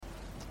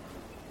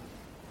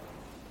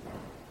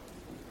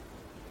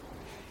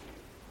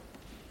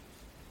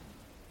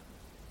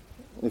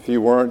If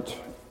you weren't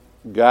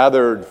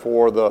gathered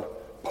for the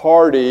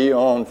party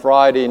on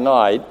Friday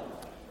night,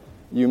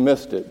 you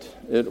missed it.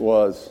 It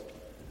was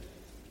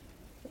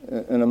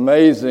an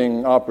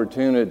amazing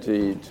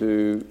opportunity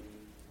to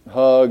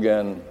hug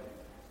and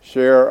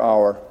share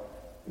our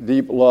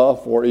deep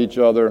love for each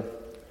other.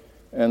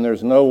 And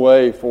there's no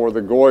way for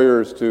the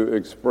Goyers to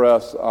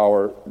express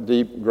our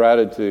deep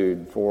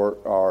gratitude for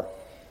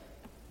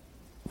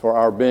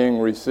our being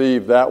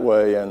received that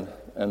way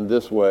and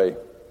this way.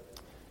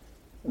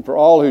 And for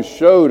all who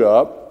showed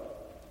up,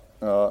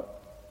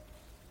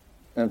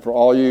 and for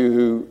all you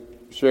who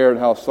shared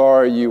how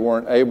sorry you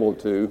weren't able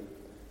to,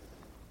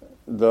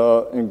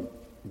 the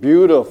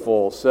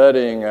beautiful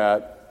setting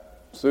at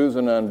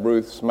Susan and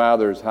Bruce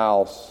Smathers'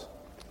 house,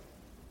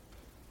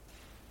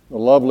 the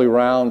lovely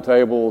round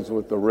tables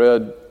with the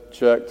red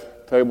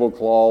checked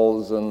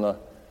tablecloths and the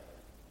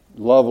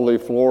lovely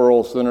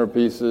floral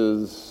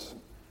centerpieces,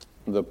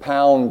 the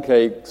pound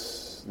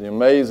cakes, the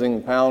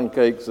amazing pound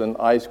cakes and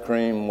ice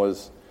cream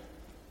was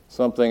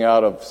something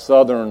out of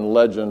Southern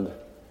legend.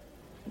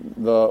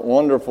 The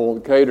wonderful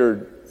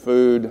catered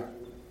food,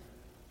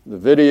 the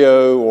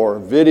video or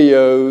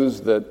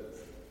videos that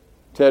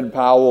Ted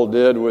Powell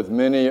did with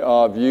many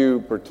of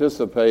you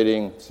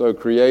participating so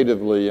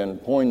creatively and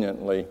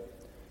poignantly,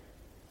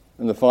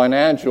 and the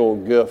financial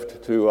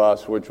gift to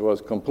us, which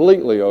was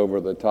completely over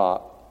the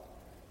top,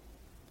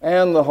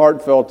 and the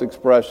heartfelt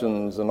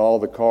expressions and all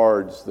the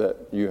cards that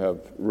you have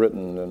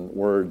written and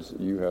words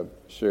you have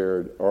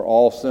shared are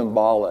all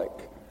symbolic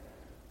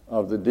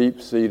of the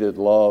deep-seated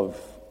love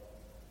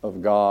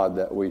of God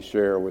that we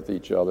share with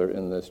each other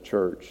in this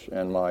church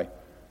and my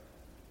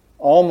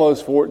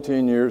almost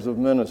 14 years of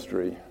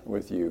ministry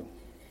with you.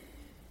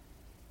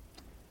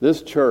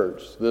 This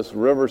church, this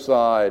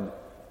Riverside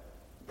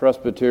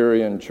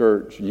Presbyterian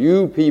Church,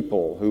 you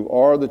people who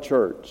are the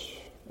church,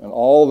 and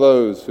all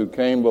those who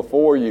came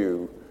before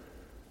you,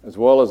 as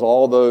well as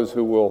all those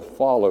who will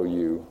follow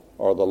you,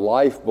 are the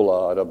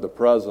lifeblood of the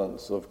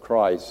presence of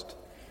Christ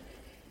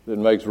that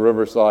makes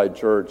Riverside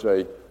Church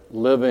a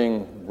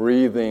living,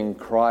 breathing,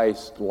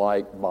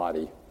 Christ-like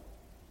body.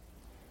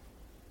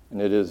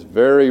 And it is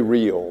very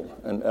real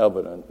and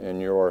evident in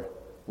your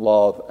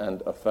love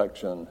and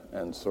affection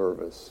and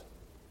service.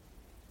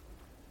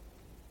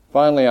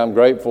 Finally, I'm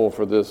grateful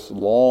for this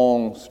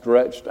long,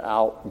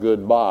 stretched-out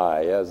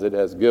goodbye, as it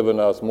has given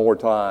us more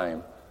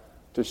time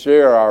to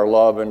share our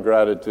love and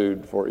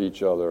gratitude for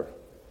each other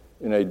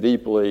in a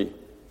deeply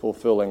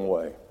fulfilling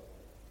way,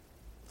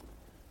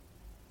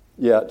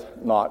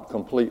 yet not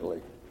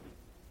completely.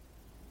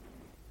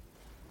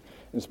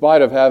 In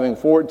spite of having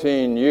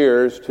 14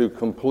 years to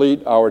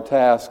complete our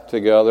task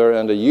together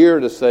and a year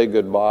to say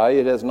goodbye,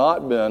 it has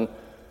not been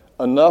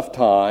enough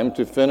time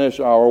to finish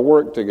our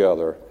work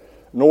together,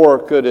 nor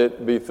could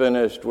it be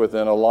finished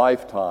within a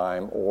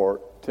lifetime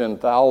or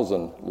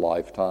 10,000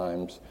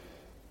 lifetimes.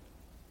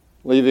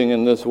 Leaving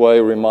in this way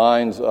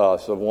reminds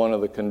us of one of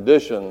the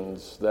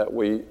conditions that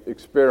we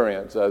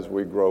experience as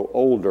we grow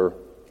older.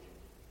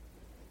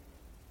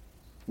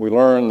 We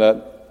learn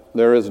that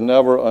there is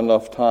never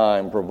enough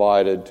time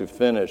provided to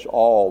finish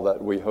all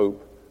that we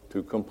hope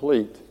to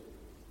complete.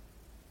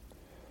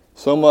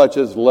 So much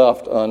is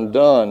left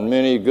undone,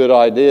 many good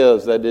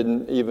ideas that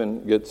didn't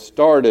even get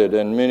started,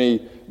 and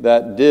many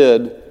that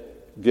did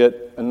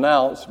get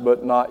announced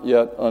but not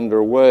yet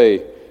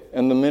underway.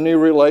 And the many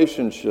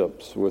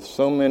relationships with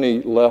so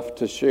many left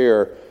to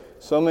share,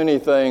 so many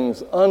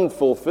things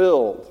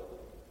unfulfilled,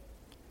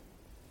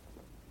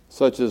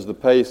 such as the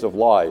pace of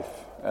life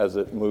as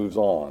it moves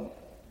on.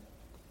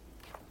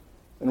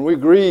 And we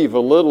grieve a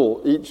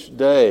little each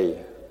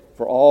day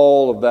for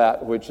all of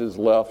that which is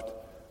left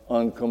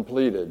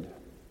uncompleted.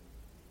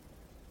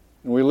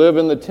 And we live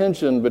in the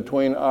tension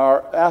between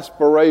our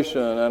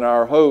aspiration and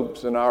our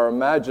hopes and our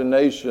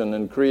imagination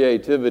and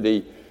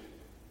creativity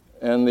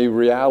and the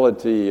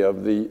reality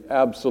of the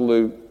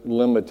absolute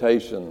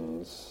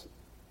limitations,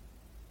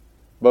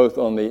 both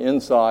on the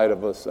inside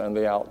of us and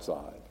the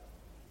outside.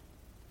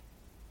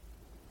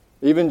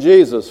 Even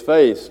Jesus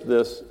faced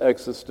this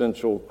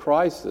existential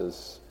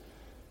crisis,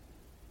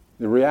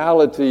 the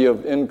reality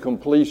of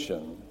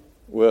incompletion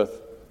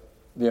with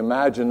the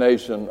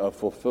imagination of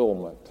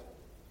fulfillment.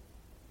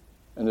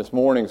 And this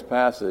morning's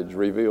passage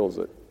reveals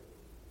it.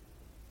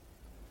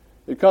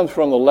 It comes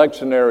from the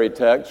lectionary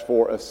text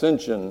for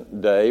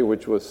Ascension Day,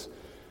 which was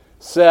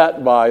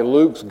set by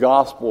Luke's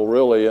gospel,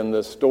 really, in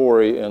this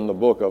story in the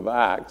book of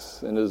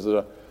Acts, and is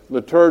a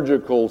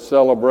liturgical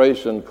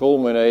celebration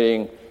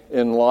culminating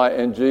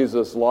in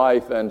Jesus'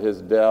 life and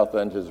his death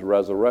and his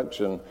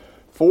resurrection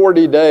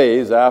 40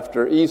 days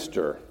after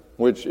Easter,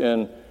 which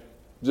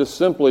just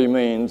simply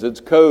means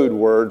it's code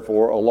word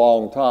for a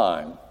long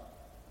time.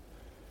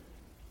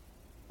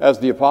 As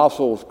the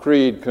Apostles'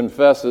 Creed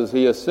confesses,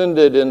 he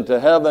ascended into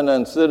heaven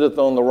and sitteth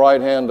on the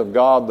right hand of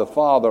God the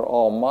Father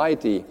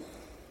Almighty.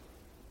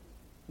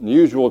 The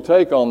usual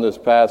take on this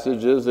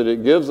passage is that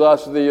it gives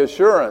us the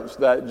assurance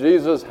that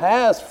Jesus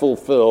has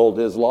fulfilled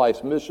his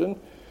life's mission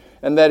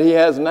and that he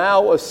has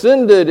now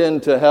ascended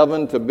into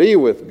heaven to be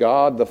with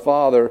God the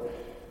Father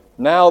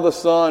Now the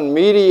Son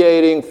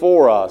mediating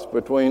for us,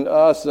 between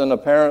us and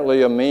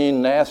apparently a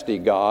mean, nasty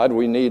God.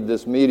 We need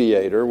this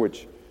mediator,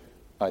 which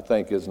I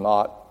think is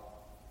not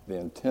the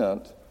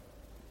intent.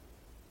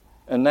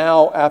 And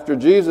now, after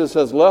Jesus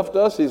has left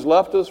us, he's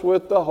left us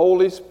with the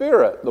Holy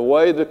Spirit, the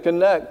way to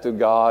connect to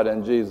God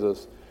and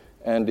Jesus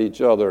and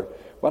each other.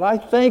 But I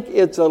think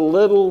it's a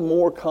little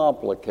more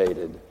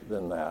complicated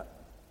than that.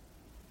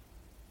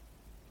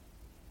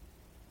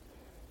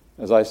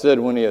 As I said,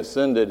 when he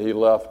ascended, he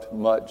left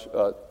much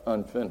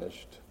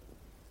unfinished.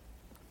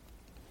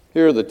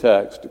 Hear the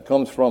text. It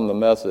comes from the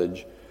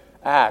Message,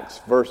 Acts,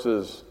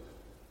 verses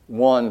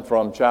 1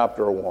 from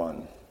chapter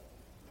 1.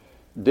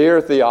 Dear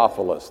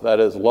Theophilus, that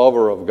is,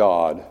 lover of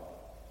God,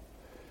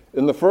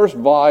 in the first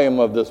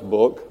volume of this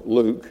book,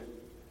 Luke,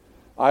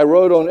 I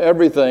wrote on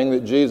everything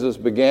that Jesus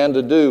began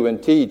to do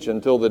and teach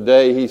until the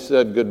day he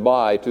said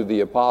goodbye to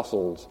the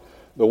apostles,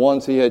 the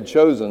ones he had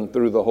chosen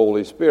through the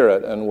Holy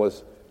Spirit, and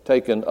was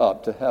taken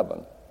up to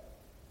heaven.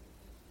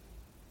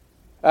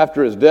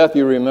 After his death,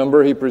 you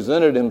remember, he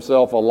presented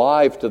himself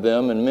alive to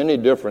them in many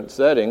different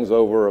settings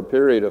over a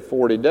period of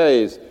 40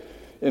 days.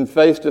 In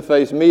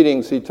face-to-face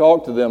meetings, he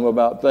talked to them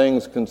about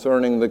things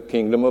concerning the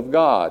kingdom of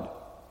God.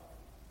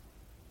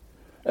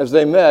 As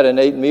they met and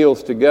ate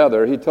meals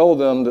together, he told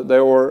them that they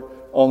were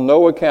on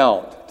no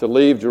account to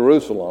leave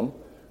Jerusalem,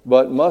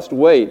 but must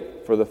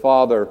wait for the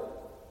Father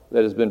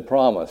that has been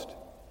promised.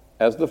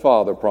 As the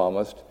Father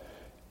promised,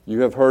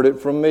 you have heard it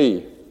from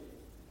me.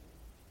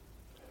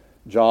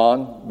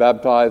 John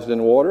baptized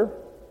in water,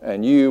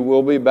 and you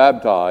will be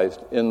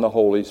baptized in the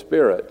Holy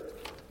Spirit.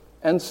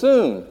 And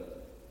soon,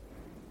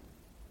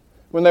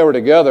 when they were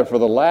together for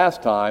the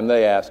last time,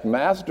 they asked,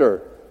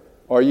 Master,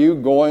 are you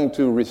going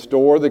to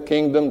restore the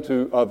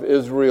kingdom of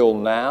Israel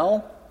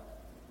now?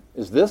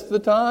 Is this the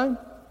time?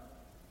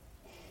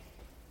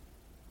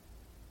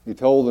 He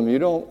told them, you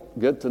don't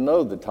get to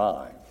know the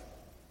time.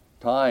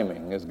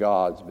 Timing is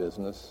God's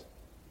business.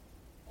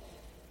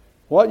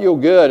 What you'll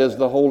get is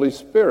the Holy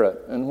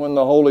Spirit. And when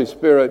the Holy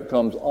Spirit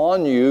comes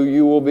on you,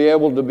 you will be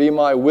able to be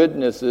my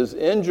witnesses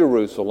in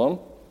Jerusalem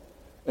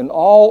and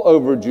all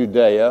over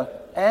Judea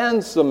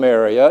and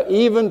Samaria,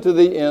 even to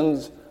the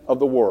ends of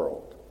the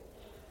world.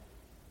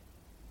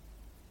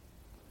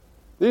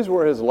 These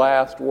were his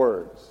last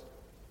words.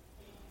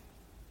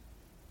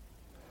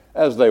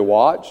 As they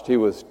watched, he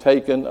was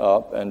taken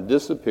up and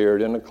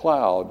disappeared in a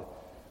cloud,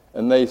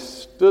 and they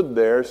stood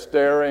there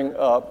staring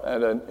up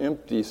at an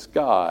empty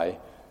sky,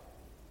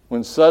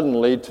 when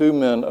suddenly 2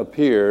 men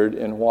appeared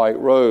in white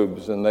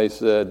robes, and they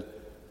said,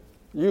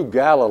 You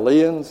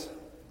Galileans,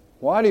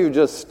 why do you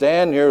just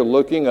stand here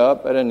looking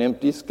up at an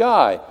empty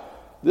sky?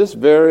 This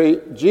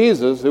very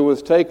Jesus who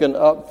was taken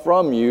up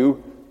from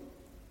you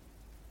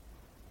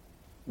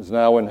is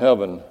now in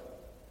heaven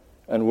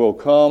and will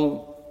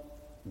come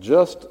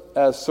just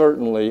as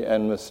certainly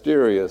and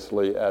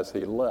mysteriously as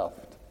he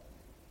left.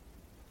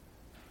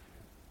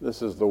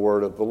 This is the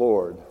word of the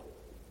Lord.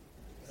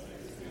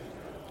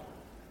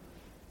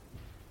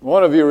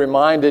 One of you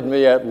reminded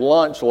me at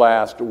lunch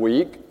last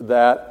week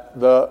that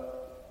the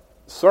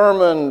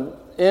sermon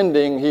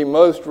ending he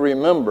most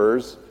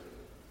remembers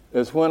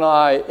is when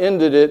I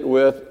ended it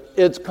with,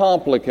 it's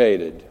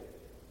complicated.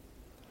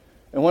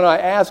 And when I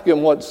asked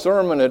him what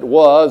sermon it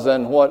was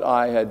and what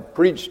I had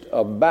preached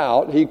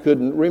about, he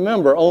couldn't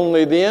remember,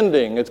 only the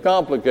ending. It's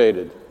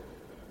complicated.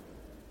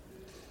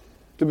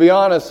 To be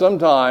honest,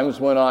 sometimes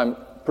when I'm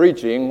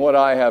preaching, what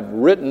I have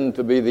written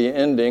to be the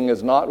ending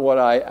is not what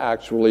I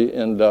actually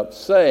end up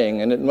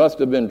saying. And it must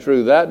have been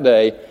true that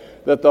day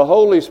that the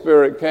Holy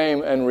Spirit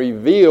came and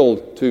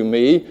revealed to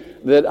me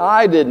that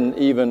I didn't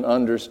even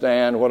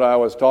understand what I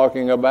was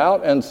talking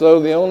about, and so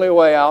the only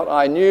way out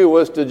I knew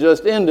was to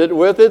just end it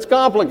with, it's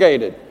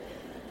complicated.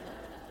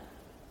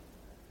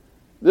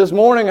 This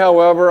morning,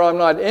 however, I'm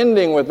not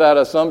ending with that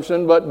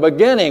assumption, but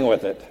beginning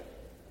with it.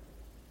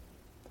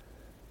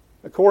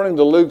 According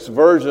to Luke's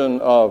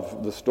version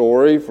of the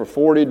story, for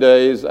 40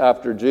 days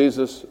after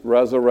Jesus'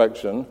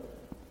 resurrection,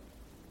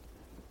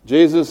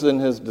 Jesus and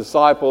his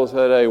disciples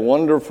had a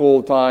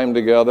wonderful time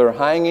together,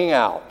 hanging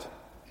out,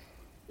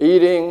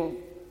 eating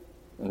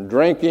and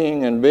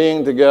drinking and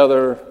being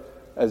together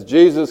as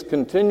Jesus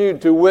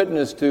continued to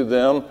witness to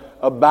them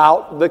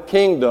about the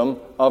kingdom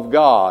of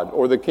God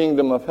or the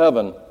kingdom of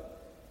heaven.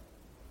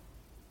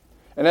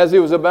 And as he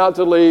was about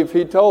to leave,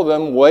 he told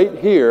them, wait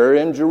here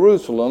in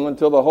Jerusalem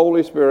until the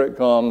Holy Spirit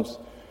comes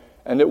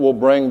and it will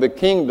bring the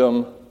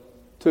kingdom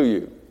to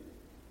you.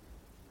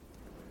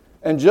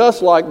 And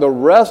just like the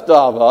rest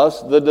of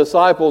us, the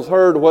disciples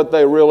heard what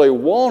they really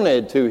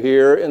wanted to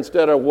hear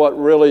instead of what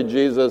really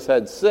Jesus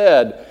had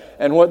said.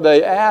 And what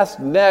they asked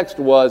next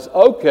was,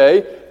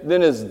 okay,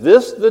 then is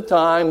this the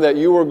time that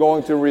you are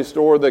going to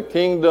restore the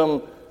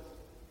kingdom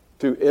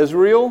to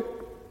Israel?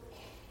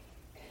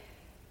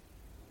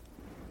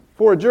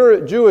 For a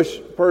Jewish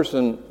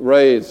person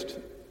raised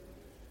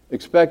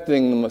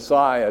expecting the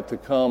Messiah to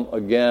come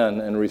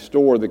again and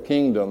restore the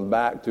kingdom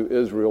back to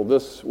Israel,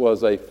 this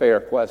was a fair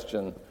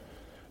question.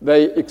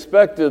 They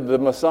expected the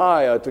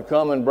Messiah to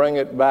come and bring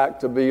it back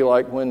to be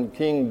like when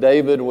King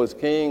David was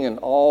king and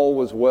all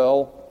was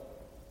well.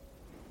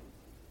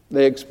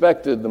 They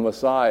expected the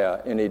Messiah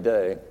any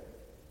day.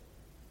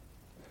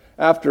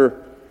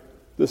 After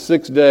the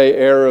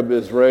Six-Day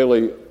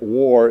Arab-Israeli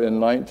War in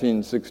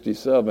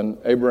 1967,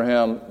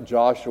 Abraham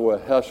Joshua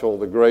Heschel,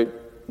 the great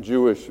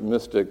Jewish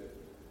mystic,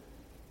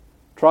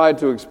 tried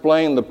to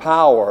explain the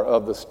power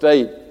of the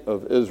state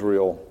of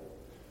Israel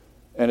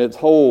and its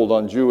hold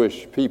on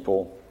Jewish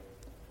people.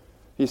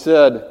 He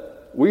said,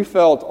 "We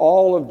felt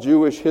all of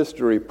Jewish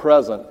history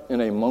present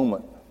in a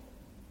moment.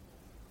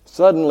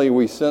 Suddenly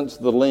we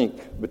sensed the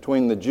link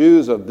between the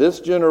Jews of this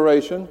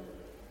generation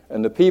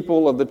and the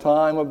people of the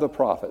time of the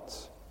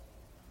prophets.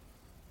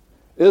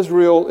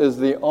 Israel is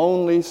the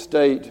only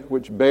state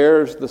which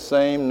bears the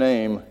same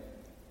name,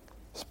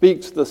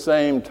 speaks the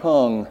same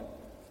tongue,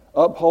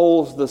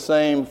 upholds the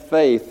same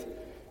faith,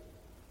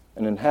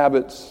 and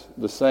inhabits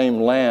the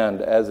same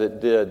land as it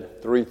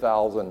did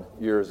 3,000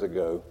 years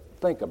ago."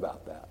 Think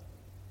about that.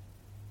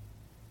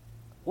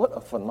 What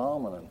a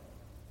phenomenon.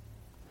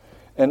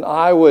 And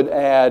I would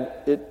add,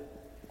 it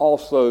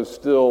also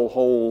still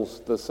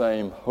holds the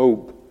same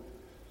hope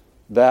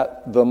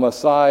that the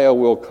Messiah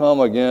will come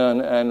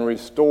again and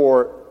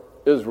restore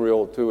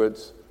Israel to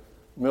its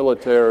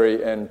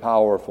military and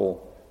powerful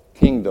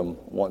kingdom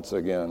once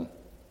again.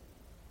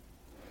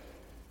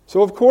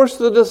 So, of course,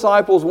 the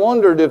disciples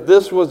wondered if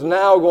this was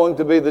now going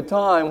to be the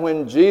time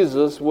when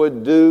Jesus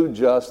would do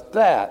just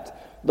that.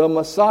 The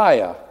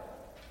Messiah,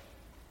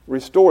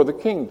 restore the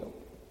kingdom.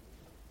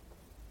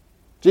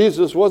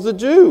 Jesus was a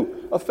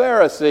Jew, a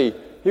Pharisee.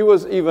 He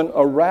was even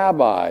a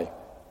rabbi.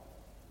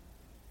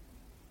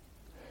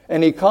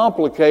 And he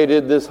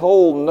complicated this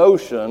whole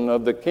notion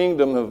of the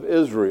kingdom of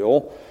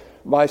Israel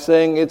by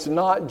saying it's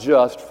not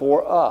just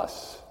for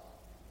us.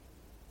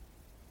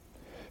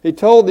 He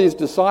told these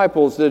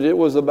disciples that it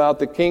was about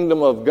the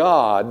kingdom of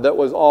God that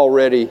was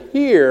already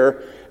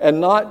here, and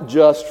not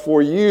just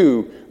for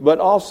you, but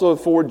also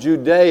for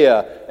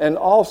Judea and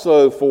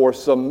also for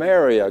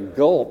Samaria.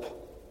 Gulp.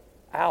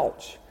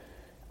 Ouch.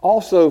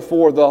 Also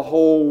for the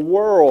whole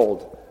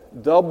world.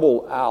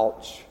 Double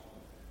ouch.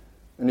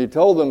 And he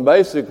told them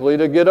basically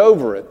to get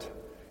over it.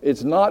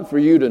 It's not for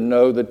you to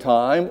know the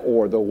time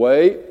or the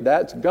way.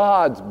 That's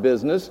God's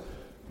business.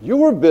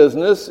 Your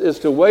business is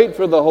to wait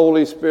for the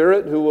Holy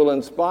Spirit, who will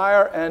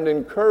inspire and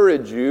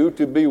encourage you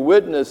to be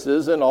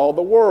witnesses in all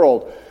the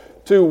world.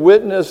 To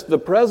witness the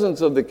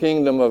presence of the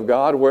kingdom of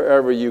God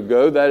wherever you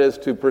go, that is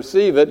to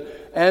perceive it,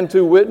 and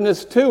to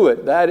witness to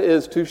it, that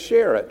is to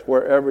share it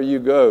wherever you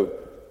go.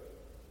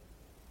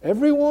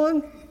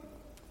 Everyone?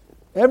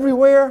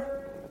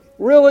 Everywhere?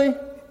 Really?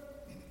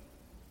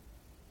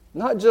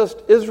 Not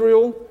just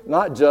Israel,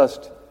 not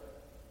just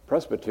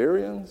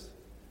Presbyterians,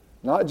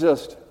 not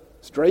just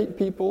straight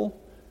people,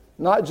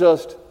 not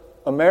just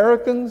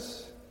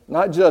Americans,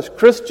 not just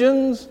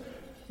Christians,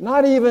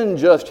 not even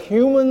just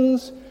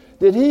humans.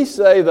 Did he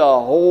say the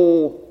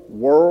whole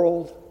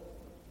world?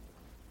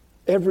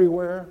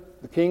 Everywhere?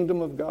 The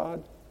kingdom of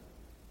God?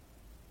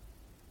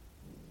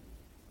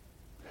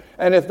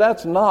 And if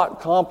that's not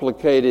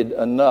complicated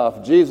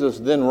enough, Jesus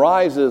then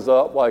rises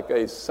up like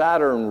a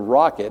Saturn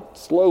rocket,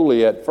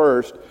 slowly at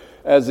first,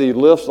 as he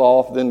lifts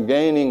off, then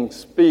gaining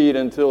speed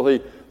until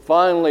he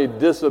finally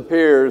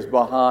disappears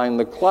behind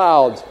the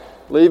clouds,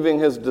 leaving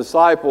his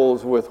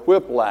disciples with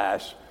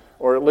whiplash,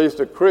 or at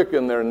least a crick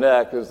in their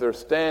neck as they're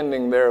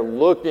standing there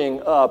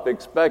looking up,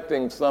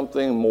 expecting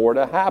something more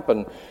to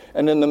happen.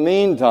 And in the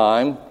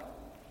meantime,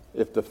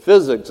 if the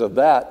physics of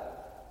that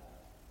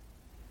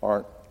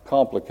aren't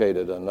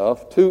complicated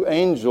enough, two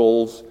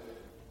angels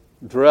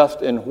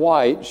dressed in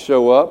white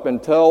show up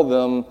and tell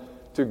them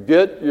to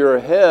get your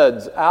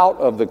heads out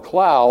of the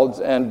clouds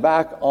and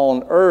back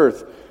on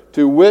earth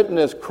to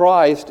witness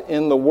Christ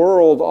in the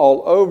world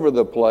all over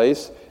the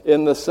place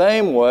in the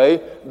same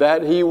way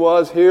that he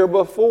was here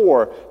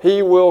before.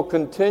 He will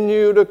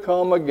continue to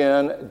come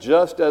again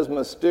just as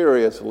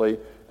mysteriously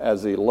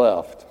as he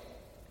left.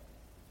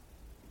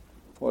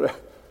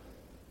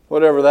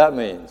 Whatever that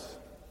means.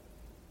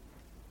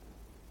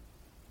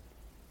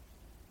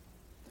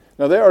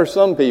 Now, there are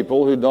some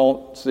people who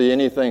don't see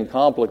anything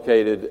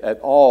complicated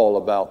at all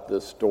about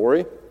this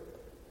story.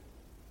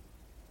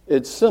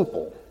 It's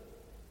simple.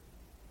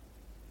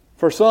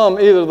 For some,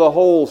 either the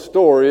whole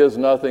story is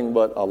nothing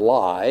but a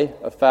lie,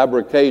 a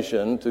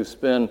fabrication to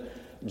spin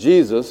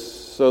Jesus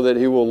so that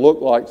he will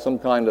look like some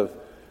kind of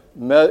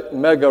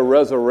mega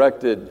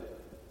resurrected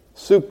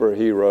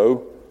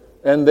superhero,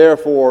 and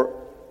therefore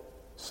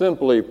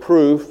simply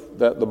proof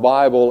that the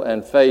Bible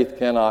and faith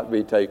cannot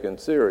be taken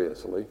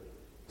seriously.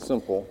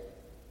 Simple.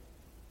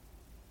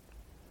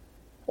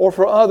 Or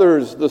for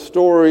others, the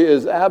story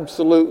is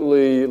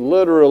absolutely,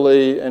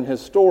 literally, and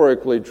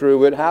historically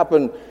true. It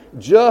happened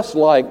just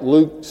like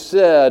Luke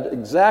said,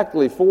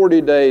 exactly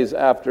 40 days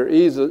after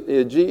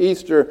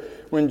Easter,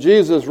 when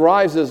Jesus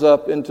rises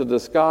up into the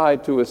sky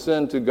to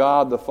ascend to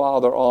God the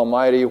Father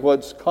Almighty.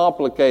 What's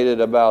complicated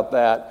about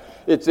that?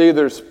 It's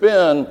either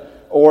spin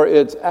or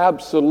it's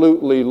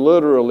absolutely,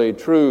 literally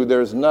true.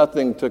 There's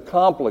nothing to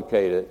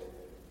complicate it.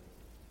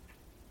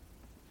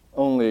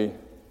 Only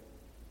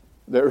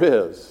there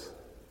is.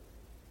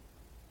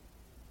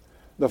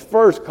 The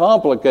first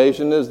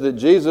complication is that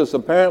Jesus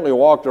apparently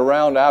walked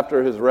around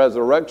after his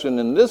resurrection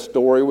in this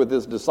story with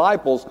his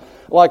disciples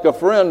like a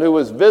friend who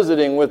was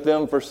visiting with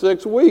them for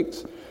 6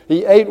 weeks.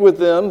 He ate with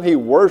them, he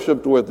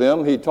worshiped with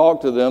them, he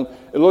talked to them.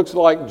 It looks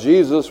like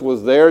Jesus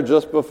was there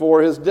just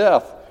before his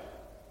death.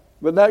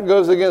 But that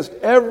goes against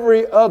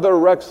every other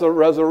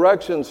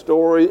resurrection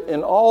story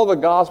in all the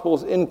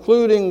Gospels,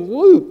 including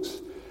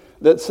Luke's,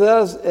 that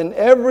says in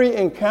every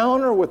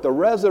encounter with the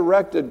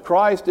resurrected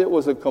Christ, it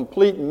was a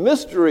complete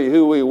mystery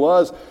who he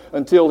was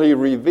until he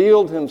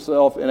revealed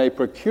himself in a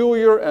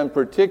peculiar and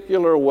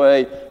particular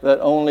way that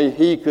only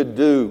he could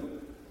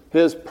do.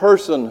 His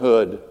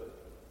personhood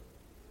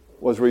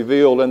was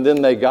revealed, and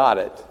then they got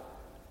it.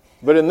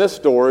 But in this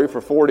story,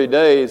 for 40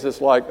 days,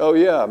 it's like, oh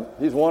yeah,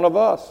 he's one of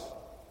us.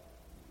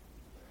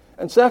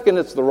 And second,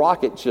 it's the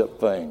rocket ship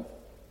thing.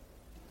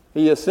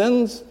 He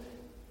ascends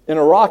in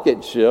a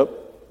rocket ship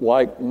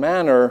like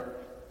manner,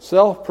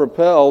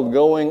 self-propelled,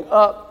 going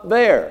up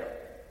there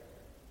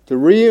to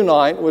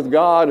reunite with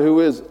God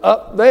who is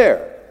up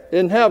there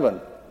in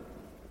heaven.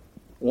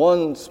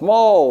 One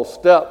small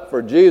step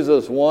for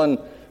Jesus, one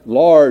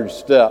large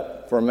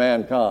step for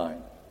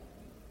mankind.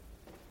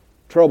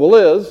 Trouble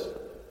is,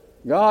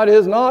 God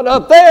is not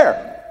up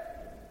there.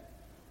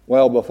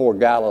 Well, before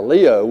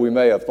Galileo, we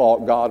may have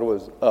thought God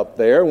was up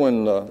there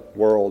when the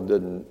world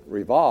didn't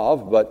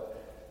revolve, but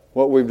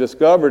what we've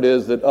discovered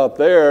is that up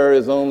there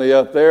is only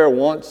up there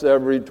once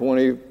every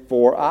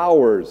 24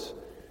 hours.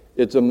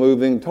 It's a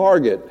moving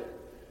target.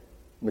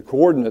 The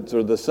coordinates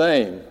are the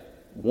same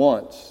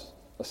once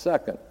a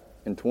second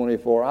in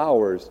 24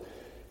 hours.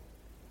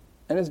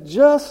 And it's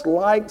just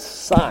like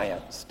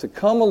science to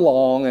come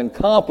along and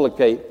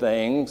complicate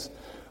things,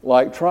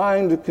 like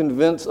trying to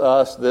convince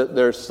us that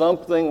there's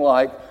something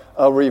like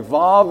a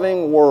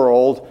revolving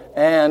world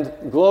and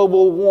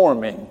global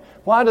warming.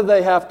 Why do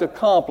they have to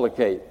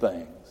complicate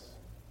things?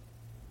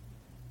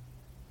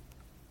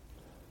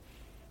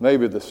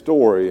 Maybe the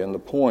story and the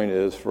point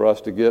is for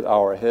us to get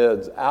our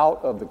heads out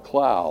of the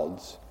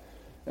clouds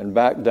and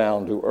back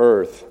down to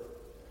earth,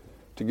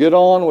 to get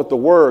on with the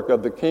work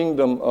of the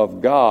kingdom of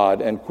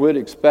God and quit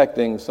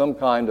expecting some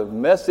kind of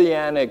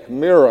messianic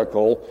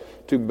miracle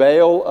to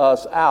bail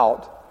us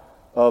out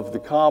of the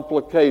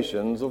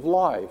complications of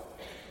life.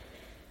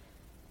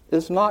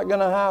 It's not going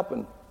to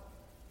happen.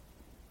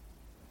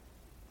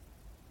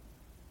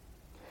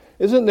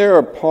 Isn't there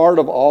a part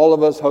of all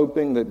of us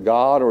hoping that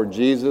God or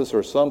Jesus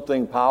or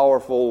something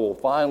powerful will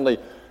finally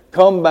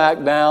come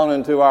back down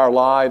into our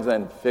lives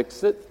and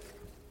fix it?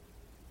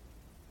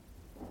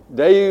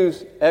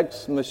 Deus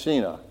ex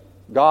machina,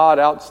 God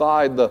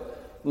outside the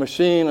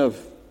machine of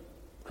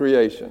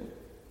creation.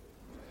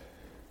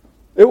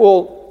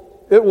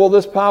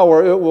 This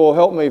power will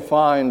help me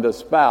find a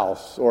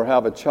spouse or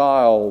have a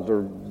child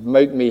or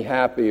make me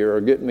happy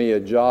or get me a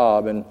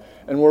job. And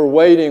we're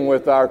waiting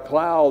with our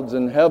clouds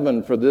in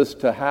heaven for this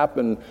to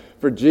happen,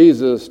 for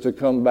Jesus to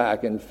come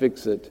back and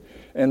fix it.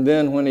 And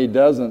then when he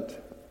doesn't,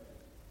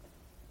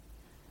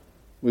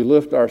 we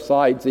lift our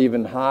sights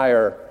even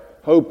higher,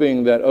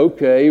 hoping that,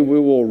 okay, we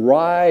will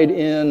ride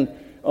in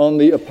on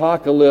the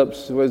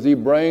apocalypse as he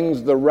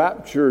brings the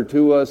rapture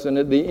to us, and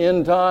at the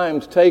end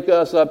times take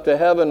us up to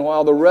heaven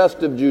while the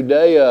rest of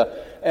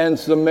Judea and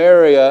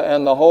Samaria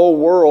and the whole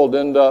world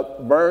end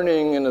up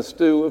burning in a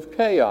stew of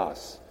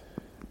chaos.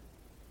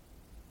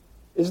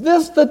 Is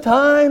this the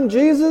time,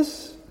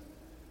 Jesus?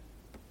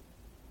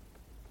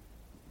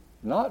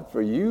 Not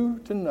for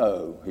you to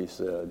know, he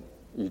said.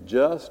 You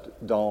just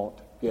don't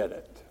get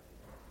it.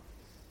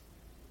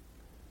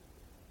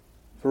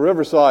 For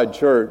Riverside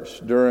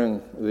Church,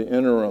 during the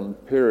interim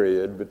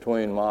period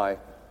between my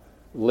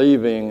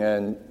leaving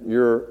and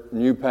your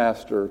new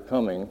pastor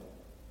coming,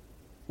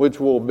 which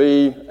will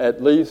be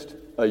at least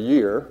a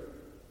year,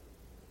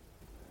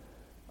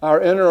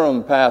 our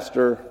interim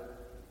pastor,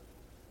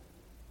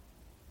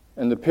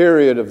 and the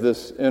period of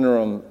this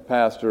interim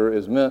pastor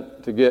is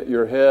meant to get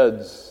your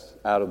heads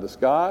out of the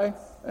sky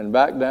and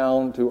back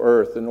down to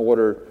earth in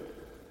order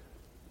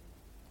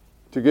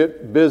to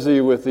get busy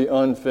with the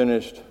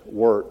unfinished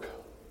work.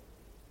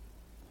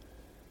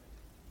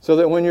 So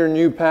that when your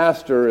new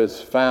pastor is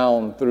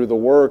found through the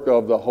work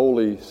of the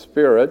Holy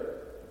Spirit,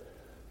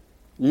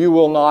 you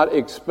will not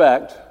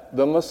expect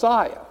the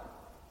Messiah.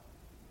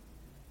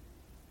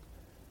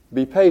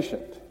 Be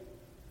patient.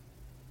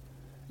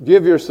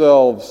 Give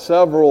yourselves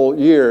several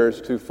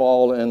years to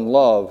fall in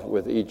love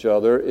with each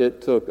other.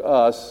 It took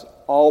us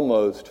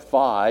almost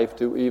 5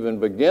 to even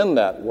begin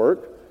that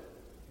work.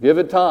 Give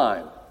it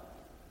time.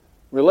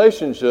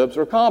 Relationships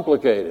are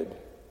complicated.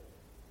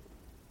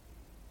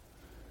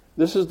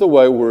 This is the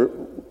way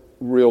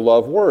real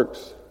love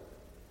works.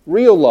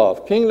 Real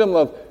love, kingdom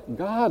of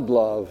God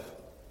love.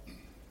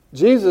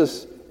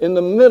 Jesus, in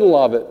the middle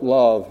of it,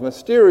 love,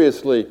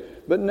 mysteriously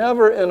but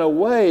never in a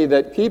way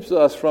that keeps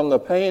us from the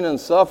pain and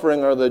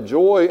suffering or the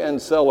joy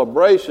and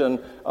celebration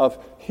of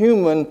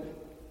human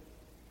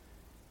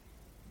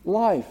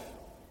life.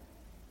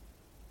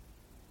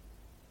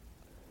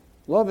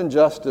 Love and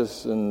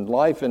justice and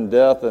life and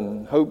death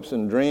and hopes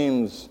and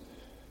dreams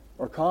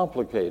are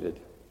complicated.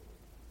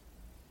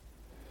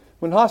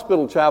 When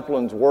hospital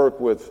chaplains work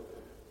with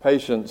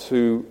patients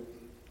who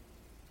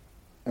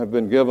have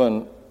been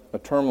given a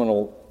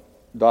terminal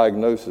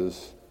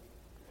diagnosis,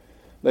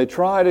 they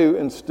try to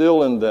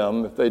instill in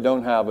them, if they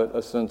don't have it,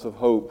 a sense of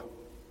hope.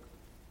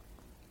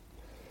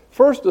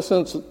 First, a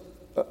sense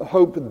of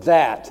hope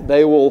that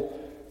there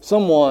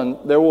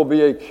will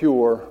be a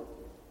cure.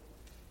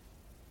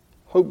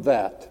 Hope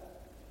that.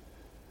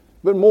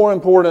 But more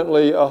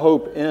importantly, a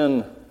hope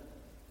in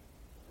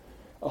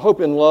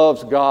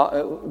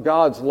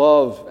God's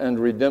love and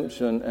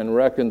redemption and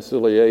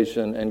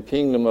reconciliation and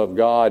kingdom of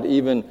God,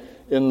 even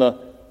in the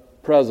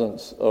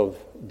presence of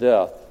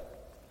death,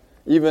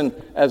 even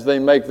as they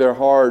make their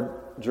hard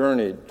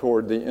journey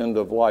toward the end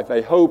of life.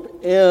 A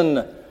hope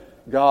in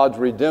God's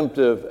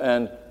redemptive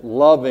and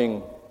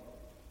loving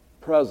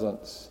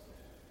presence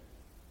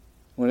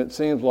when it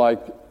seems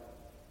like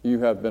you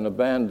have been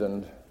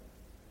abandoned.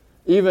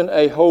 Even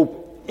a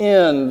hope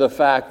in the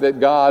fact that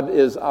God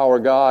is our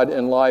God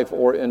in life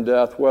or in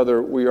death,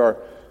 whether we are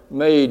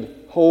made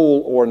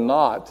whole or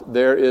not,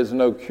 there is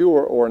no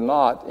cure or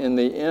not. In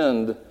the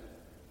end,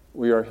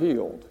 we are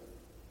healed.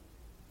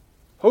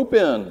 Hope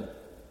in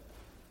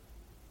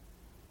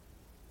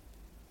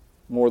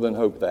more than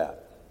hope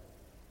that.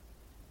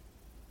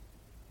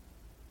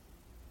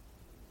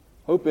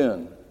 Hope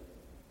in.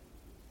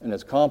 And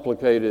as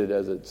complicated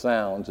as it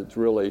sounds, it's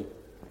really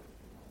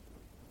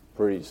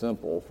pretty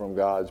simple from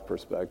God's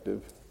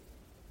perspective.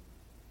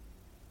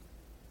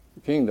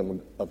 The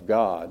kingdom of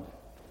God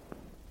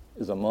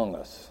is among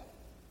us,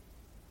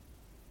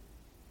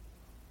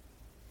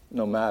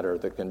 no matter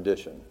the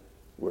condition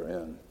we're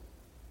in.